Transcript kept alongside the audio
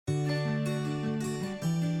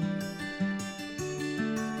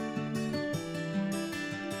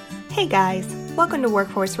Hey guys, welcome to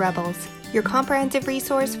Workforce Rebels, your comprehensive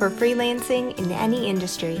resource for freelancing in any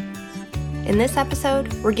industry. In this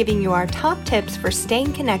episode, we're giving you our top tips for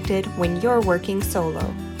staying connected when you're working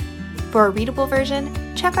solo. For a readable version,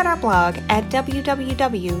 check out our blog at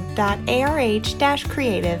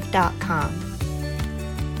www.arh-creative.com.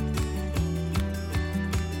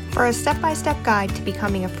 For a step-by-step guide to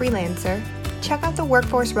becoming a freelancer, check out the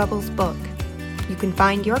Workforce Rebels book. You can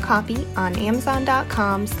find your copy on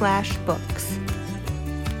amazon.com/books.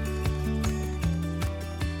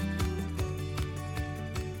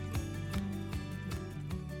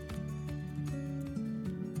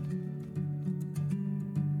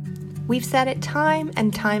 We've said it time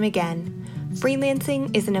and time again,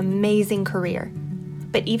 freelancing is an amazing career,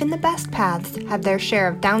 but even the best paths have their share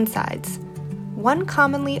of downsides. One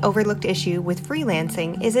commonly overlooked issue with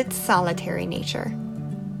freelancing is its solitary nature.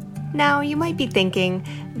 Now, you might be thinking,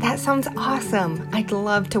 that sounds awesome, I'd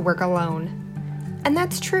love to work alone. And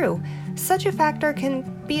that's true. Such a factor can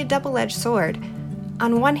be a double-edged sword.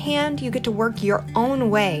 On one hand, you get to work your own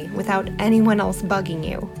way without anyone else bugging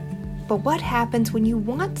you. But what happens when you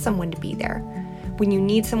want someone to be there? When you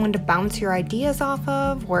need someone to bounce your ideas off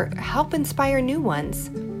of or help inspire new ones?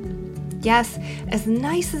 Yes, as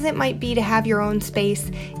nice as it might be to have your own space,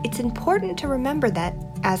 it's important to remember that,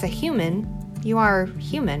 as a human, you are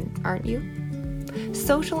human, aren't you?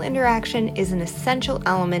 Social interaction is an essential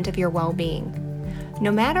element of your well-being.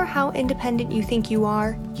 No matter how independent you think you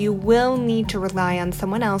are, you will need to rely on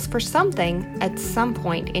someone else for something at some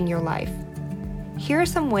point in your life. Here are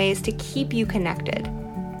some ways to keep you connected.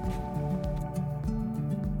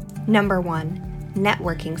 Number 1,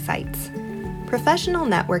 networking sites. Professional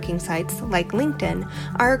networking sites like LinkedIn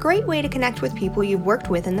are a great way to connect with people you've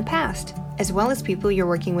worked with in the past, as well as people you're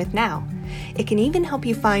working with now. It can even help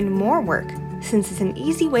you find more work, since it's an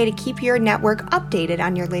easy way to keep your network updated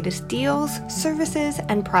on your latest deals, services,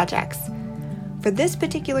 and projects. For this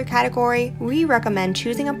particular category, we recommend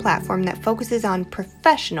choosing a platform that focuses on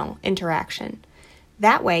professional interaction.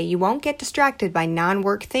 That way, you won't get distracted by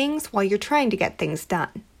non-work things while you're trying to get things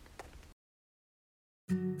done.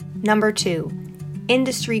 Number 2,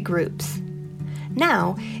 industry groups.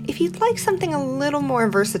 Now, if you'd like something a little more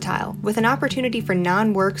versatile with an opportunity for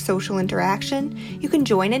non-work social interaction, you can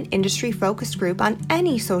join an industry-focused group on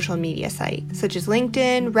any social media site, such as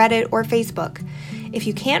LinkedIn, Reddit, or Facebook. If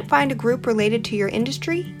you can't find a group related to your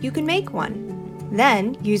industry, you can make one.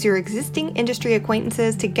 Then, use your existing industry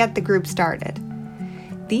acquaintances to get the group started.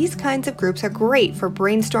 These kinds of groups are great for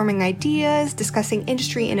brainstorming ideas, discussing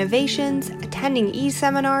industry innovations, attending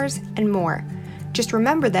e-seminars, and more. Just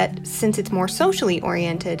remember that, since it's more socially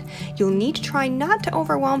oriented, you'll need to try not to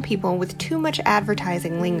overwhelm people with too much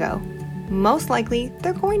advertising lingo. Most likely,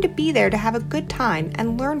 they're going to be there to have a good time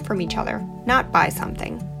and learn from each other, not buy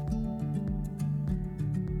something.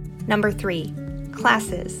 Number 3,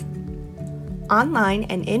 classes. Online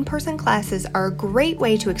and in-person classes are a great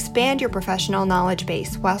way to expand your professional knowledge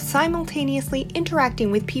base while simultaneously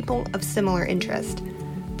interacting with people of similar interest.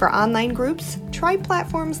 For online groups, try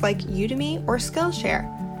platforms like Udemy or Skillshare.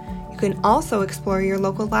 You can also explore your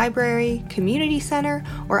local library, community center,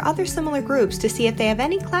 or other similar groups to see if they have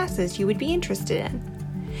any classes you would be interested in.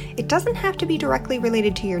 It doesn't have to be directly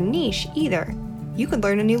related to your niche either. You could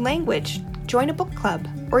learn a new language, join a book club,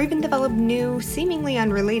 or even develop new, seemingly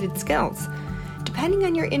unrelated skills. Depending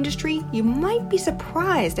on your industry, you might be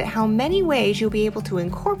surprised at how many ways you'll be able to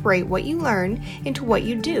incorporate what you learn into what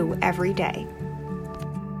you do every day.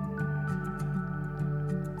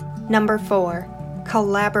 Number 4,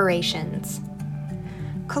 collaborations.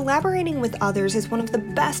 Collaborating with others is one of the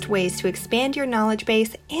best ways to expand your knowledge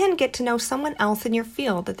base and get to know someone else in your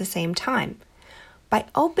field at the same time. By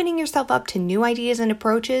opening yourself up to new ideas and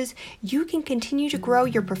approaches, you can continue to grow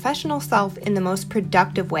your professional self in the most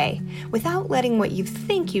productive way, without letting what you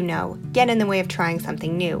think you know get in the way of trying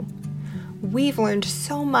something new. We've learned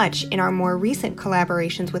so much in our more recent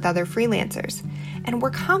collaborations with other freelancers, and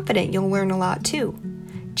we're confident you'll learn a lot too.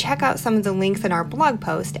 Check out some of the links in our blog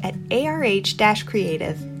post at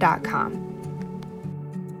arh-creative.com.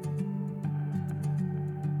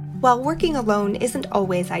 While working alone isn't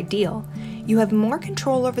always ideal, you have more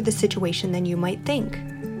control over the situation than you might think.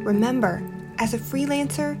 Remember, as a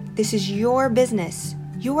freelancer, this is your business,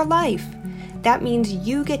 your life. That means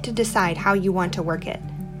you get to decide how you want to work it.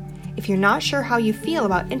 If you're not sure how you feel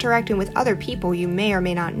about interacting with other people you may or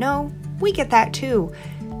may not know, we get that too.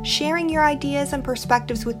 Sharing your ideas and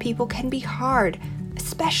perspectives with people can be hard,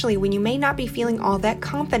 especially when you may not be feeling all that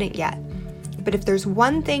confident yet. But if there's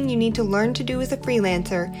one thing you need to learn to do as a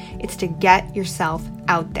freelancer, it's to get yourself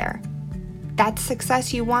out there. That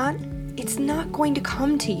success you want? It's not going to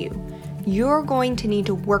come to you. You're going to need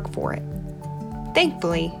to work for it.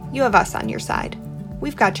 Thankfully, you have us on your side.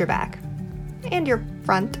 We've got your back. And your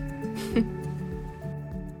front.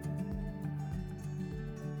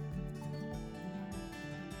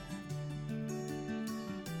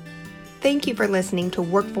 Thank you for listening to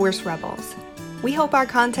Workforce Rebels. We hope our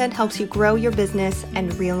content helps you grow your business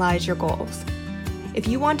and realize your goals. If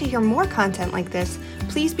you want to hear more content like this,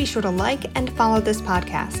 please be sure to like and follow this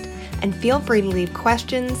podcast, and feel free to leave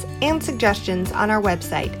questions and suggestions on our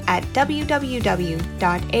website at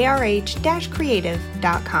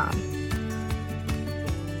www.arh-creative.com.